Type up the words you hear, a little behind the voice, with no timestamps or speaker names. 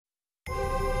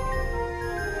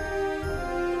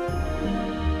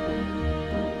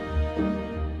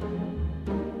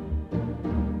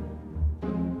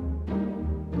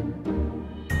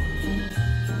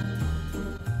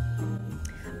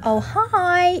Oh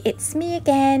hi, it's me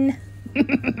again.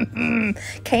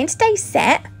 Okay, in today's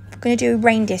set, I'm going to do a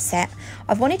reindeer set.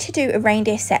 I've wanted to do a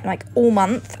reindeer set like all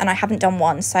month and I haven't done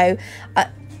one. So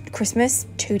Christmas,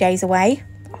 2 days away.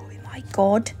 Oh my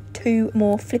God, 2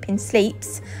 more flipping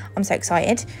sleeps. I'm so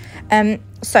excited.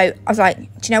 So I was like,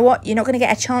 do you know what? You're not going to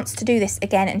get a chance to do this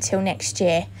again until next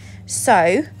year.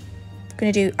 So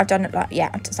I've done it like,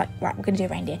 yeah, I'm just like, right, we're going to do a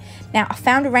reindeer. Now I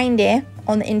found a reindeer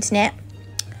on the internet,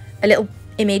 a little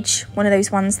image, one of those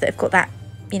ones that have got that,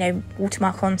 you know,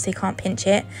 watermark on so you can't pinch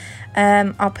it.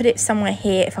 I'll put it somewhere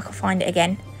here if I can find it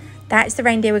again. That's the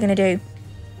reindeer we're going to do.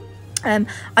 I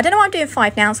don't know why I'm doing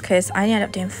 5 nails because I only ended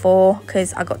up doing 4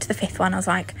 because I got to the 5th one. I was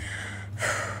like,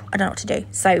 I don't know what to do.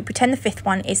 So pretend the 5th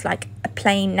one is like a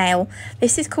plain nail.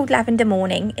 This is called Lavender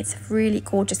Morning. It's a really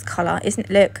gorgeous colour, isn't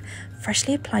it? Look,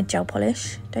 freshly applied gel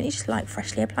polish. Don't you just like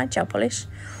freshly applied gel polish?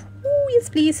 Oh yes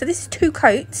please. So this is 2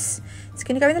 coats. It's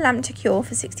going to go in the lamp to cure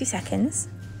for 60 seconds.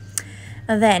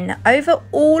 And then over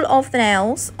all of the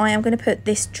nails, I am going to put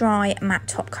this dry matte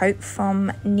top coat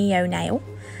from Neo Nail.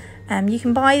 You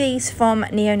can buy these from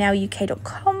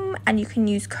neonailuk.com and you can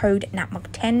use code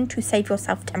NATMUG10 to save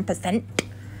yourself 10%.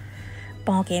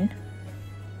 Bargain.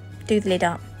 Do the lid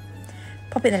up.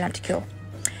 Pop it in the lamp to cure.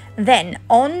 Then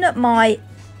on my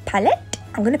palette,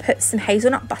 I'm going to put some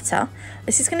hazelnut butter.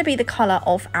 This is going to be the colour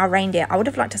of our reindeer. I would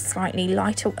have liked a slightly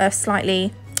lighter, what's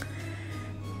the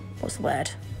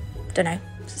word? I don't know.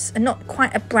 It's not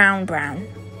quite a brown,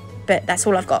 but that's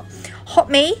all I've got. Hot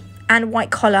Me and white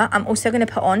collar I'm also going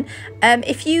to put on. I'm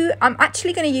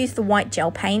actually going to use the white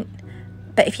gel paint,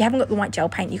 but if you haven't got the white gel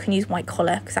paint, you can use white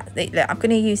collar because I'm going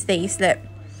to use these. Look.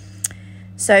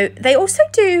 So they also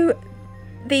do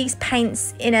these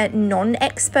paints in a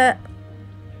non-expert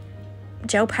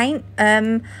gel paint.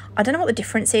 I don't know what the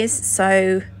difference is,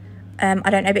 so I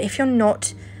don't know, but if you're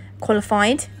not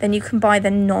qualified then you can buy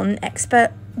the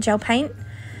non-expert gel paint.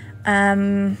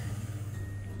 Yeah,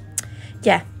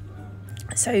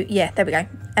 so yeah, there we go.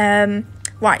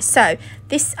 Right, so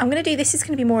this is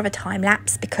going to be more of a time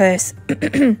lapse because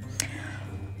I'm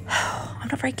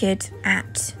not very good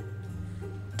at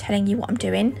telling you what I'm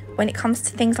doing when it comes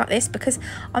to things like this, because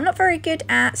I'm not very good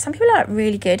at, some people are like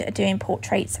really good at doing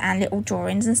portraits and little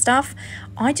drawings and stuff.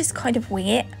 I just kind of wing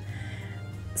it.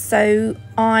 So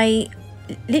I'm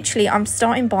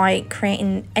starting by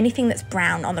creating anything that's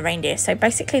brown on the reindeer. So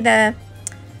basically the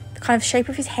kind of shape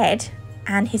of his head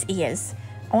and his ears.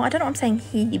 Oh, I don't know what I'm saying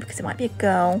he, because it might be a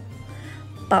girl,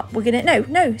 but we're gonna,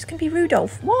 no, it's gonna be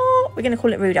Rudolph. What? We're gonna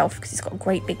call it Rudolph because he's got a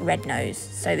great big red nose.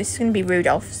 So this is gonna be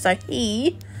Rudolph. So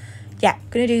yeah,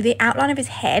 gonna do the outline of his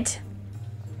head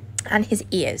and his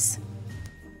ears.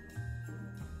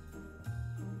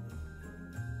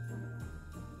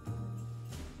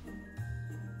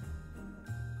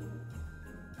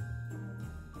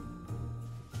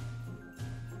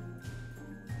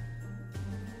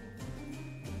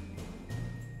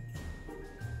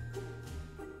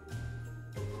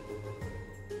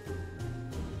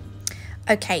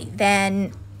 Okay,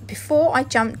 then before I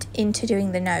jumped into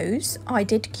doing the nose, I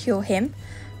did cure him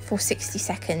for 60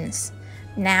 seconds.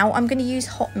 Now I'm going to use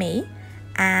Hot Me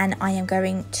and I am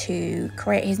going to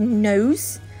create his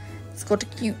nose. It's got a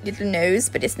cute little nose,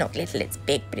 but it's not little, it's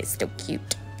big, but it's still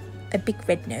cute. A big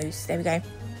red nose, there we go.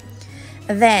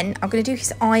 And then I'm going to do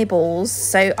his eyeballs.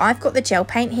 So I've got the gel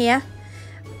paint here.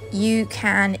 You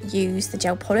can use the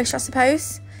gel polish, I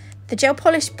suppose. The gel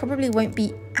polish probably won't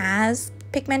be as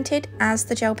pigmented as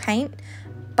the gel paint,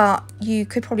 but you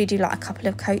could probably do like a couple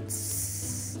of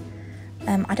coats.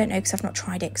 I don't know because I've not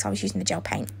tried it because I was using the gel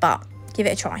paint, but give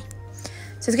it a try.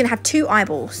 So it's going to have 2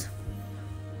 eyeballs.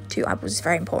 2 eyeballs is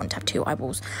very important to have 2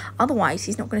 eyeballs, otherwise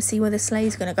he's not going to see where the sleigh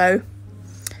is going to go.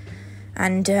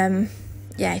 And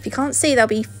yeah, if you can't see, there'll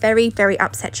be very, very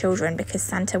upset children because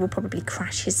Santa will probably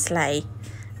crash his sleigh,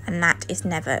 and that is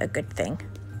never a good thing.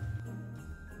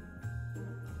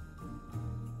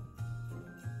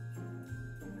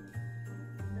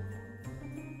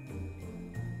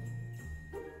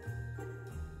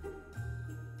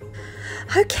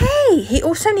 Okay, he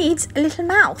also needs a little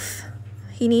mouth.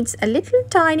 He needs a little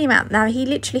tiny mouth. Now, he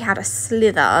literally had a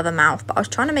slither of a mouth, but I was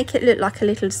trying to make it look like a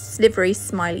little slivery,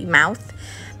 smiley mouth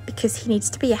because he needs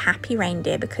to be a happy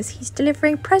reindeer because he's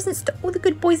delivering presents to all the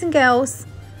good boys and girls.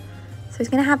 So he's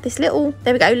going to have this little,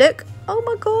 there we go, look. Oh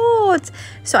my God.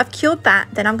 So I've cured that.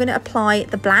 Then I'm going to apply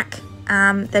the black,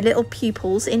 the little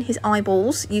pupils in his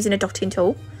eyeballs using a dotting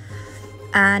tool.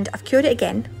 And I've cured it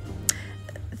again.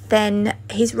 Then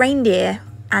his reindeer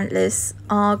antlers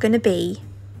are going to be,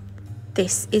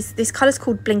 this colour's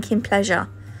called Blinking Pleasure.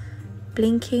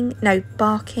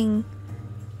 Barking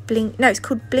no, it's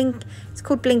called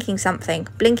Blinking something.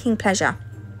 Blinking Pleasure.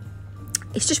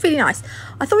 It's just really nice.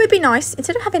 I thought it would be nice,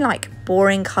 instead of having like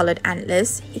boring coloured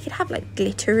antlers, you could have like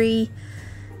glittery,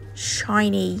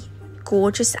 shiny,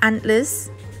 gorgeous antlers.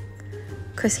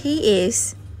 Because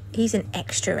he's an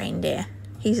extra reindeer.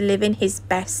 He's living his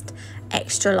best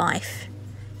extra life.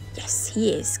 Yes,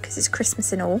 he is, because it's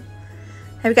Christmas and all.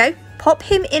 There we go. Pop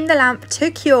him in the lamp to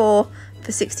cure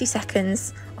for 60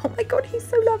 seconds. Oh my god, he's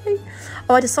so lovely.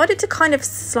 Oh, I decided to kind of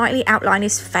slightly outline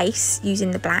his face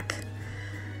using the black,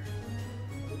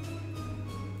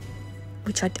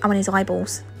 which I want his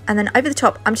eyeballs. And then over the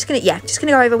top, I'm just gonna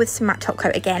go over with some matte top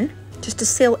coat again, just to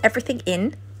seal everything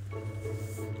in.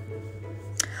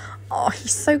 Oh,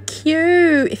 he's so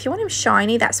cute. If you want him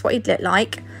shiny, that's what he'd look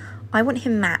like. I want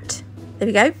him matte. There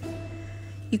we go.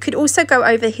 You could also go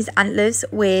over his antlers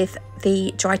with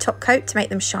the dry top coat to make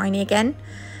them shiny again.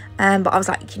 But I was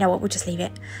like, you know what, we'll just leave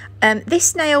it.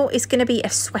 This nail is going to be a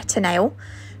sweater nail.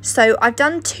 So I've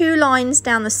done 2 lines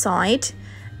down the side,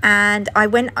 and I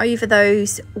went over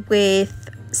those with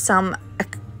some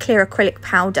clear acrylic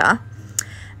powder.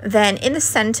 Then in the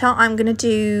center, I'm going to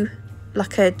do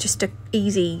like just a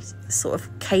easy sort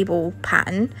of cable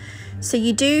pattern. So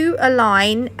you do a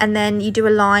line, and then you do a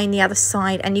line the other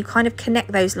side, and you kind of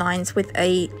connect those lines with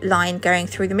a line going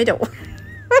through the middle.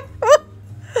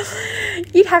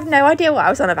 You'd have no idea what I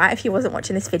was on about if you wasn't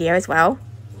watching this video as well.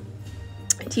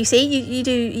 Do you see? You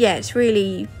do, yeah, it's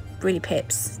really, really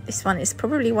pips. This one is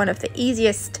probably one of the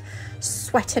easiest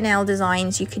sweater nail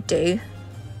designs you could do.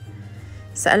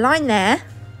 So a line there,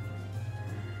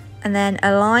 and then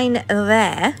a line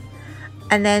there,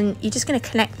 and then you're just going to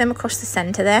connect them across the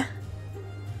center there.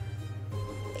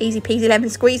 Easy peasy lemon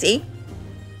squeezy.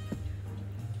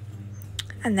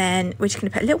 And then we're just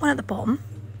going to put a little one at the bottom,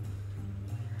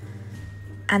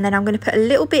 and then I'm going to put a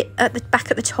little bit at the back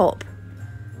at the top.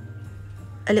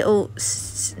 A little,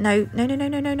 no,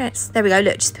 there we go,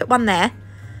 look, just put one there,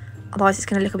 otherwise it's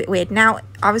going to look a bit weird. Now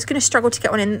I was going to struggle to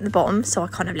get one in at the bottom, so I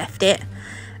kind of left it.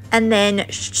 And then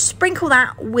sprinkle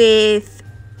that with,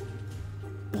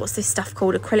 what's this stuff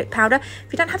called, acrylic powder.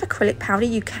 If you don't have acrylic powder,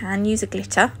 you can use a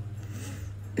glitter.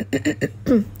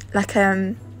 Like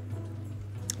you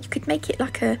could make it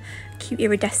like a cute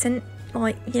iridescent,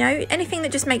 like, you know, anything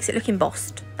that just makes it look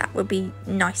embossed. That would be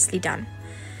nicely done.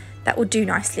 That will do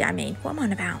nicely, I mean. What am I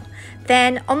on about?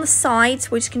 Then on the sides,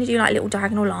 we're just going to do like little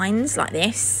diagonal lines like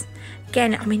this.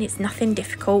 Again, I mean, it's nothing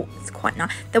difficult. It's quite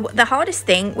nice. The hardest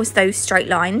thing was those straight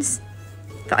lines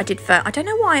that I did for, I don't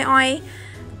know why I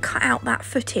cut out that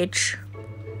footage.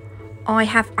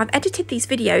 I've edited these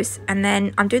videos, and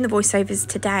then I'm doing the voiceovers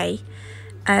today,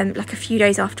 like a few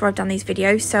days after I've done these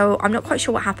videos, so I'm not quite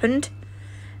sure what happened.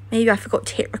 Maybe I forgot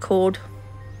to hit record.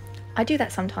 I do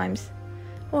that sometimes.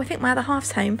 Oh, I think my other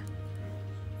half's home.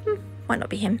 Might not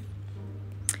be him.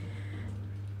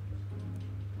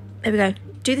 There we go.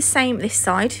 Do the same this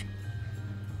side.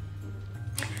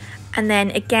 And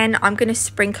then again, I'm going to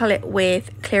sprinkle it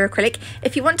with clear acrylic.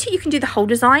 If you want to, you can do the whole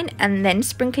design and then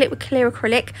sprinkle it with clear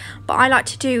acrylic. But I like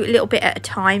to do a little bit at a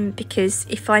time, because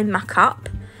if I muck up,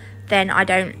 then I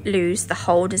don't lose the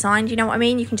whole design. Do you know what I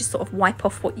mean? You can just sort of wipe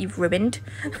off what you've ruined.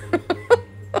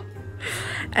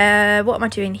 What am I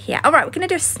doing here? All right, we're going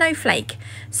to do a snowflake.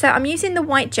 So I'm using the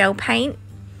white gel paint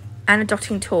and a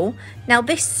dotting tool. Now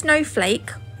this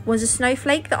snowflake was a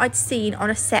snowflake that I'd seen on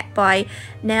a set by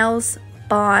Nails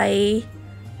by,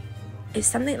 it's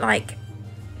something like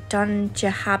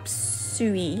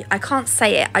Dunjahabsui. I can't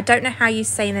say it. I don't know how you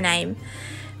say the name.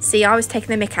 See, I was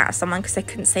taking the mick out of someone because they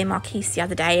couldn't say Marquise the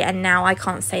other day, and now I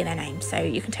can't say their name, so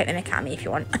you can take the mick out of me if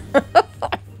you want.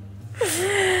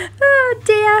 Oh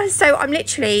dear. So I'm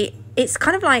literally, it's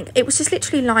kind of like, it was just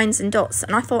literally lines and dots,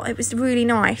 and I thought it was really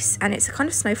nice, and it's a kind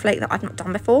of snowflake that I've not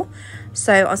done before,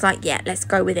 so I was like, yeah, let's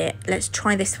go with it. Let's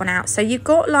try this one out. So you've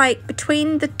got like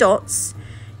between the dots,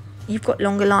 you've got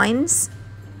longer lines,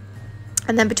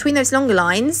 and then between those longer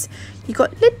lines you've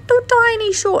got little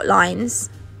tiny short lines.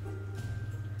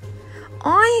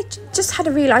 I just had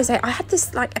a realisation. I had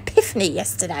this like epiphany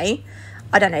yesterday.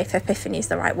 I don't know if epiphany is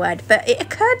the right word, but it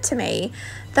occurred to me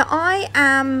that I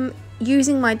am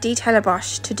using my detailer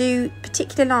brush to do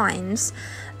particular lines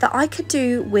that I could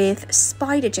do with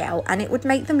spider gel, and it would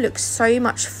make them look so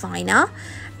much finer.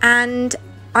 And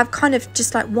I've kind of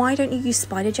just like, why don't you use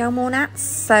spider gel more, Nats?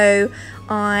 So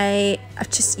I've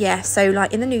just, yeah, so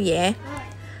like in the new year,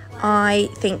 I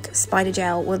think spider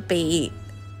gel would be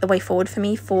the way forward for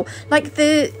me for like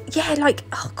the, yeah, like,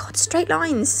 oh god, straight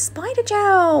lines, spider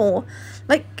gel,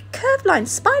 like curved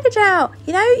lines, spider gel,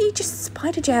 you know, you just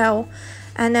spider gel.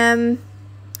 And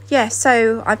yeah,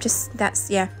 so I've just,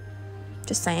 that's, yeah,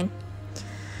 just saying.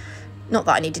 Not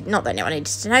that anyone needed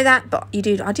to know that, but I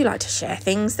do like to share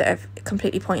things that are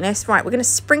completely pointless. Right, we're going to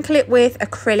sprinkle it with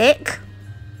acrylic.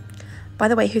 By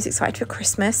the way, who's excited for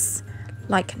Christmas?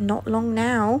 Like, not long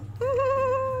now.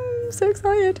 I'm so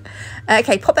excited.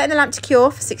 Okay, pop that in the lamp to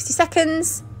cure for 60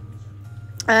 seconds.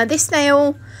 This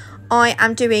nail, I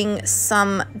am doing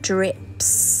some drips.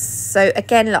 So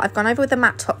again, look, I've gone over with the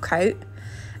matte top coat,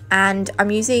 and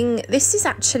I'm using, this is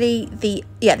actually the,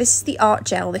 yeah, this is the art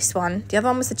gel, this one. The other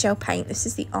one was the gel paint. This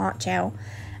is the art gel.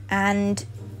 And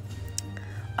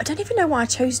I don't even know why I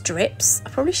chose drips. I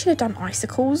probably should have done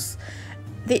icicles.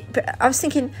 But I was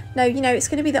thinking, no, you know, it's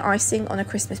going to be the icing on a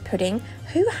Christmas pudding.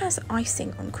 Who has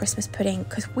icing on Christmas pudding?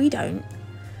 Because we don't.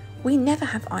 We never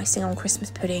have icing on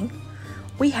Christmas pudding.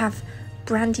 We have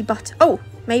brandy butter. Oh,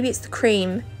 maybe it's the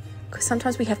cream, because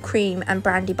sometimes we have cream and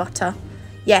brandy butter.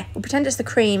 Yeah, we'll pretend it's the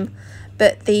cream,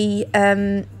 but the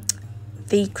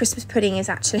Christmas pudding is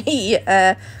actually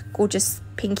a gorgeous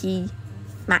pinky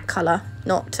matte colour,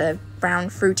 not a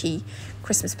brown fruity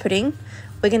Christmas pudding.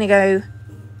 We're going to go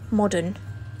modern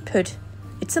pud.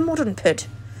 It's a modern pud.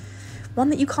 One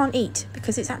that you can't eat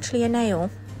because it's actually a nail.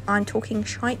 I'm talking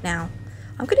shite now.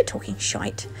 I'm good at talking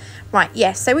shite. Right,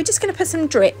 yes, so we're just going to put some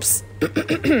drips.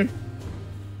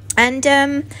 And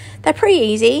they're pretty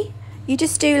easy. You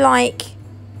just do like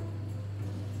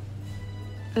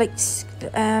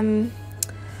oh,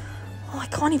 I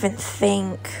can't even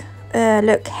think.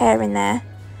 Look, hair in there.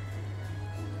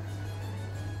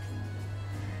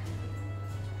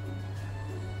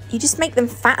 You just make them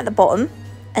fat at the bottom,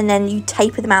 and then you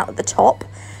taper them out at the top.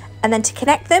 And then to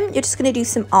connect them, you're just going to do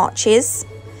some arches.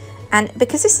 And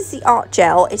because this is the art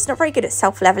gel, it's not very good at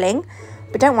self-leveling.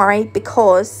 But don't worry,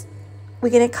 because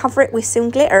we're going to cover it with some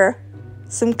glitter.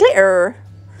 Some glitter.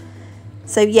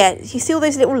 So yeah, you see all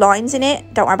those little lines in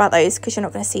it? Don't worry about those, because you're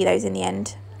not going to see those in the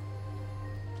end.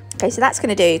 Okay, so that's going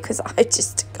to do, because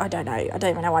I don't know. I don't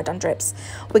even know why I've done drips.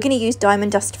 We're going to use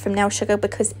Diamond Dust from Nail Sugar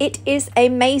because it is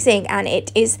amazing, and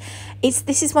this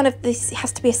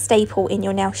has to be a staple in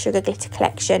your Nail Sugar glitter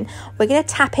collection. We're going to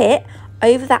tap it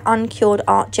over that uncured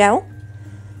art gel.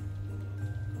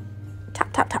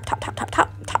 Tap, tap, tap, tap, tap, tap,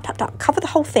 tap, tap, tap, tap. Cover the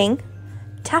whole thing.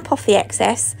 Tap off the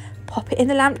excess. Pop it in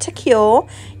the lamp to cure.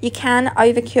 You can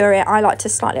over cure it. I like to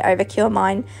slightly over cure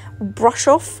mine. Brush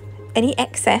off any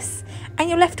excess, and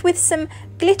you're left with some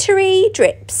glittery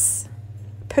drips.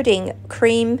 Pudding,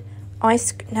 cream,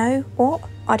 ice, no, what?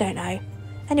 I don't know.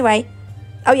 Anyway,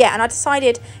 oh yeah, and I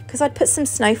decided, because I'd put some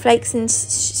snowflakes and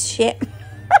shit,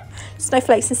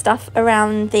 snowflakes and stuff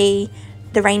around the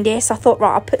reindeer, so I thought,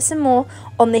 right, I'll put some more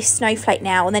on this snowflake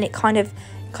now, and then it kind of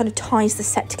ties the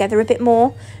set together a bit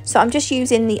more. So I'm just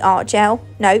using the art gel.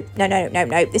 No,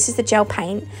 this is the gel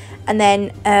paint. And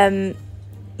then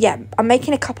yeah, I'm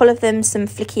making a couple of them some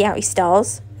flicky outy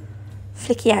stars.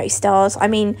 Flicky outy stars, I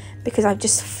mean, because I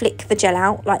just flick the gel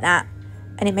out like that,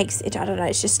 and it makes it, I don't know,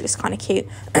 it just looks kind of cute.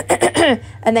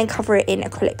 And then cover it in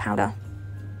acrylic powder.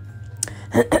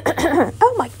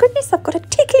 Oh my goodness, I've got a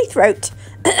tickly throat.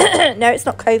 No, it's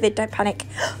not COVID, don't panic.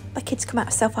 My kids come out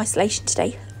of self-isolation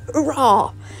today.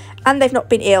 Hurrah! And they've not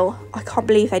been ill. I can't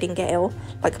believe they didn't get ill.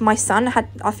 Like, my son had,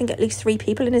 I think, at least 3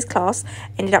 people in his class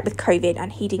ended up with COVID,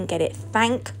 and he didn't get it.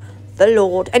 Thank the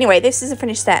Lord. Anyway, this is a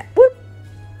finished set. Whoop.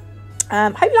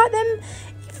 Hope you like them.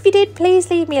 If you did,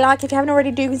 please leave me a like. If you haven't already,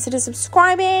 do consider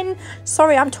subscribing.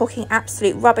 Sorry, I'm talking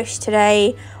absolute rubbish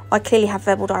today. I clearly have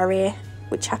verbal diarrhea,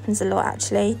 which happens a lot,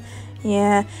 actually.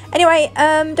 Yeah. Anyway,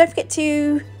 don't forget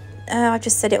to, I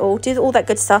just said it all. Do all that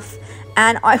good stuff.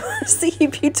 And I will see you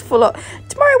beautiful lot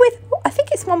tomorrow with, I think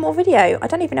it's one more video. I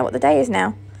don't even know what the day is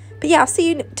now. But yeah, I'll see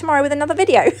you tomorrow with another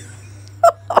video.